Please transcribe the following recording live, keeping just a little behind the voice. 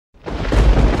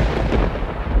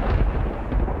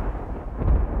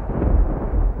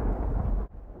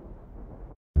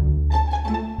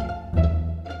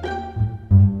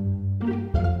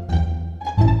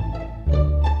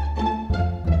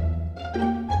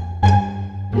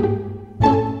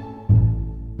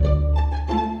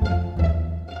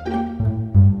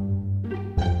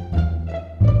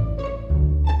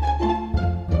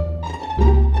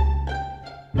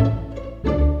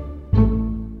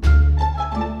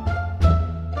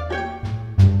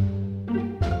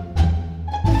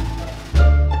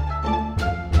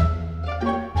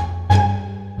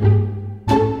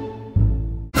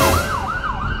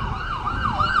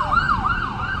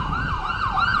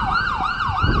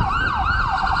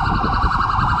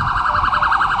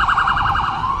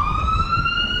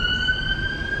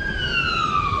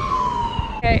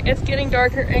Okay, it's getting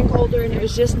darker and colder, and it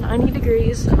was just 90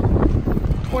 degrees, so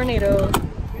tornado.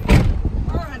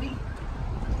 Alrighty.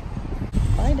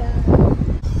 Bye, Dad.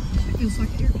 It feels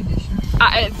like air conditioner.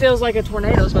 It feels like a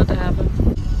tornado's about to happen.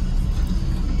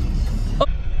 Oh.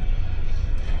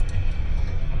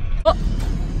 Oh.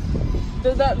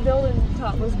 That building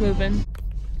top was moving.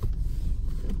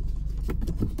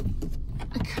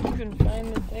 I couldn't even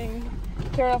find the thing.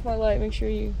 Turn off my light, make sure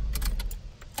you...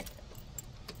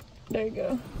 There you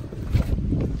go.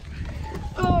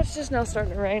 Oh, it's just now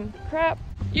starting to rain. Crap.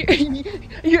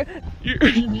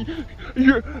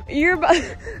 You're about,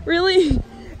 really? In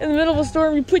the middle of a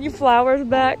storm, you put your flowers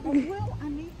back? Well, I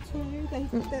need to. They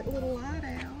put that little light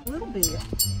out a little bit.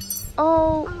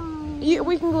 Oh,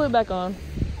 we can glue it back on.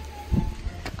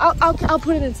 I'll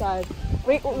put it inside.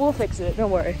 Wait, we'll fix it.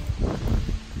 Don't worry.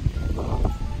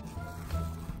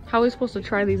 How are we supposed to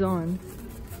try these on?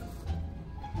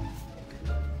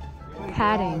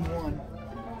 Padding.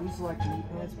 These are like knee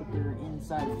pads, but they're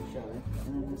inside of each other.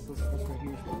 And then this right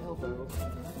here is the elbow,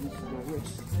 and this is the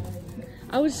wrist.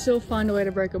 I would still find a way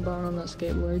to break a bone on that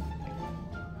skateboard.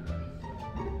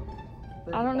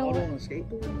 I don't know. On a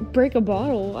skateboard? Break a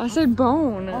bottle. I said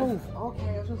bone. Oh, okay.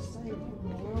 I was just saying.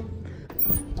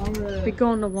 We're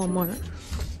going to Walmart.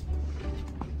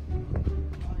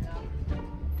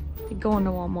 We're going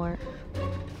to Walmart.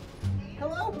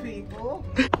 Hello, people.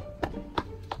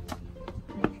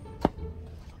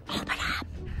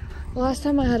 The last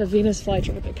time I had a Venus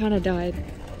flytrap, it kind of died.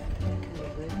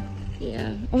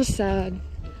 Yeah, I was sad.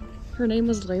 Her name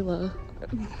was Layla.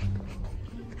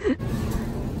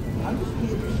 I'm just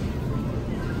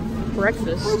kidding.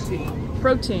 Breakfast.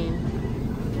 Protein.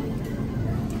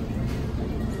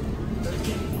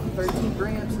 13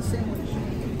 grams a sandwich.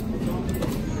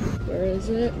 Where is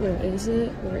it? Where is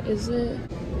it? Where is it?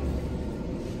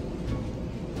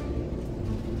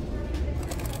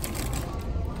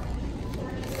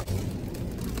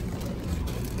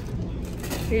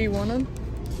 Here, you want them?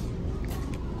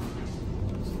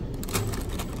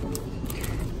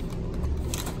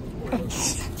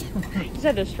 Just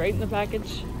had to straighten the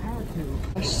package.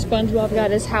 SpongeBob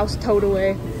got his house towed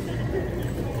away.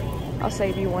 I'll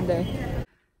save you one day.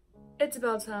 It's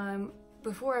about time.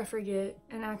 Before I forget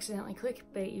and accidentally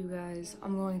clickbait you guys,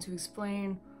 I'm going to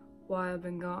explain why I've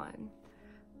been gone.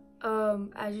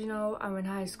 As you know, I'm in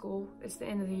high school. It's the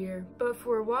end of the year. But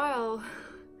for a while,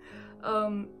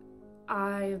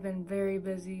 I have been very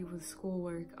busy with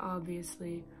schoolwork,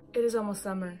 obviously. It is almost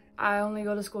summer. I only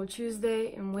go to school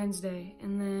Tuesday and Wednesday,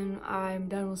 and then I'm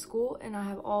done with school and I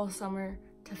have all summer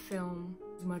to film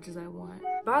as much as I want.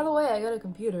 By the way, I got a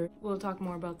computer. We'll talk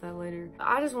more about that later.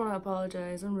 I just want to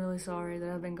apologize. I'm really sorry that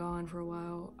I've been gone for a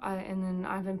while. And then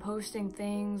I've been posting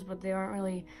things, but they aren't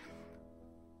really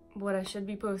what I should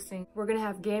be posting. We're gonna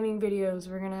have gaming videos.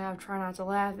 We're gonna have try not to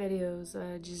laugh videos,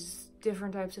 just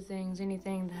different types of things,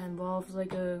 anything that involves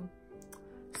like a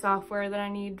software that I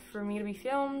need for me to be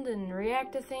filmed and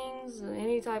react to things,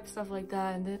 any type of stuff like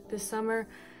that. And this summer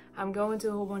I'm going to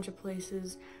a whole bunch of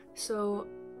places, so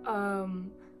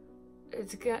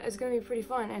it's gonna be pretty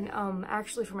fun. And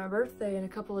actually for my birthday in a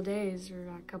couple of days or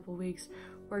a couple of weeks,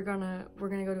 we're gonna go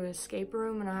to an escape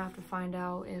room, and I have to find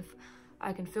out if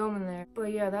I can film in there.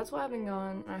 But yeah, that's why I've been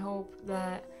gone. I hope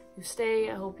that you stay.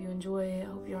 I hope you enjoy it. I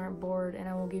hope you aren't bored, and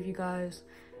I will give you guys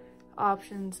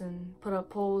options and put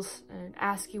up polls and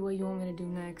ask you what you want me to do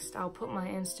next. I'll put my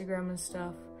Instagram and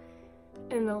stuff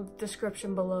in the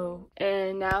description below.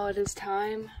 And now it is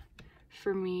time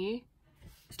for me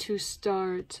to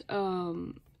start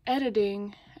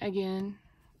editing again.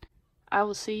 I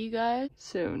will see you guys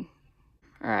soon.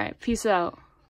 All right, peace out.